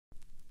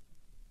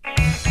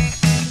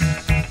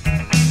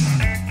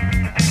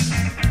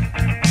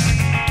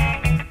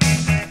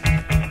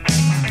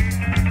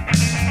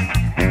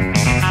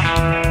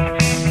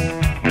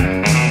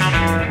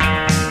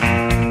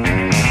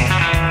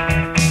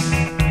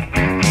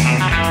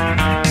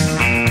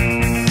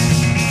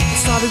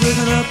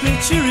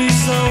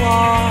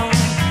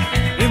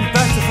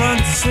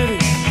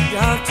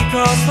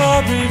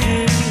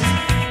drawbridges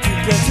to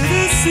get to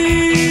the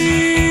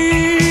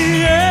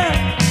sea. Yeah.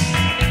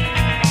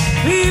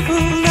 People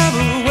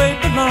never wait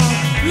but long,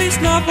 at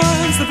least not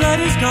once the bread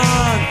is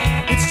gone.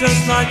 It's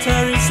just like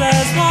Terry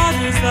says, what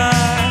is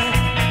that?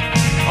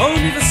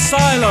 Only the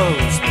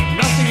silos, but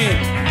nothing in,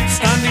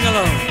 standing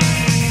alone.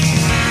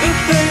 The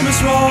famous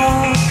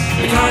roar,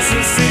 because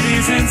the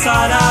city's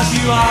inside out.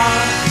 You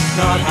are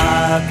not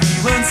happy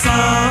when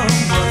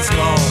someone's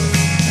gone.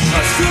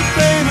 That's the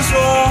famous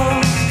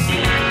roar.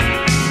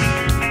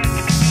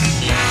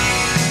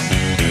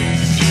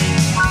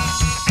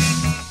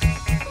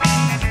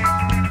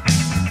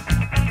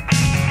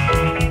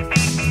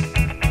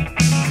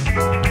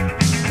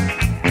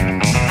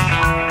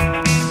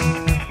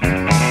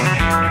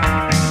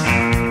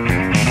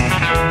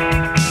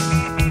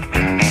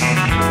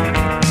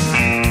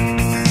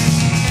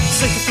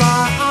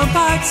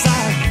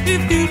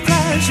 If you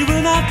crash, you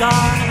will not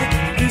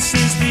die. This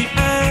is the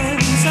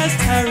end, says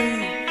Terry,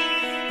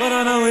 but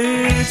I know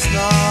it's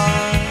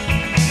not.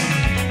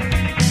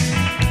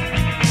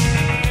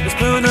 It's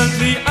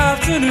permanently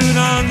afternoon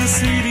on the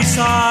seedy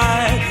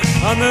side,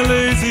 on the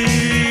lazy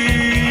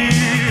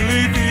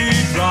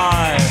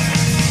drive.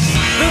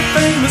 The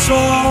famous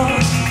roar,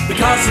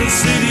 because the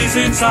city's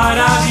inside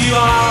out. You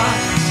are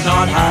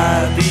not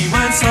happy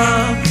when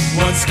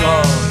someone's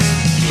gone.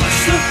 Watch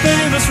the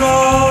famous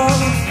roar.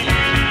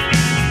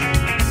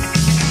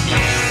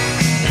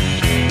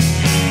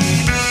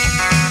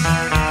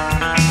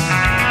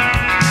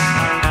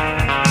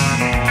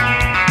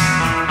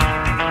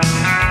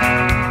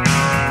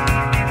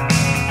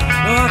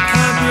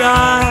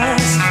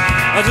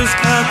 I just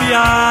can't be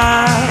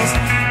asked,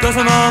 'cause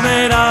I'm all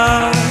made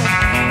up.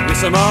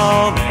 Yes, I'm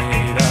all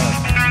made up.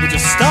 We're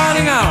just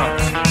starting out,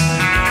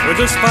 we're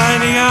just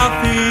finding our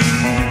feet.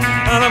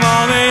 And I'm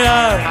all made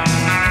up.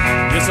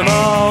 Yes, I'm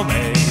all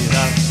made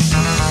up.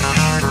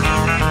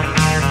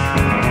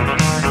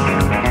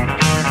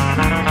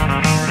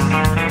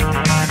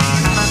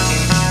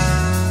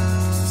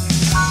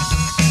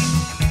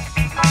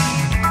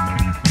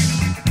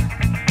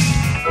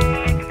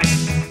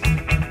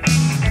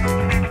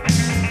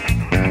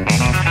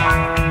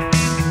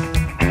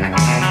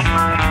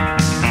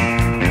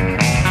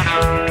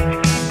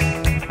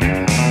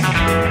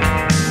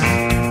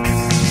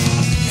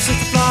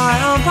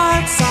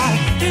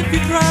 If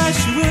you crash,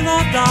 you will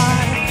not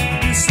die.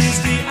 This is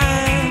the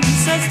end,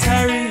 says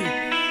Terry,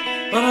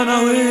 but I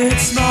know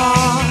it's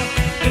not.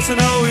 Yes, I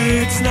know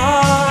it's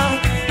not.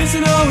 Yes, I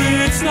know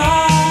it's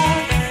not.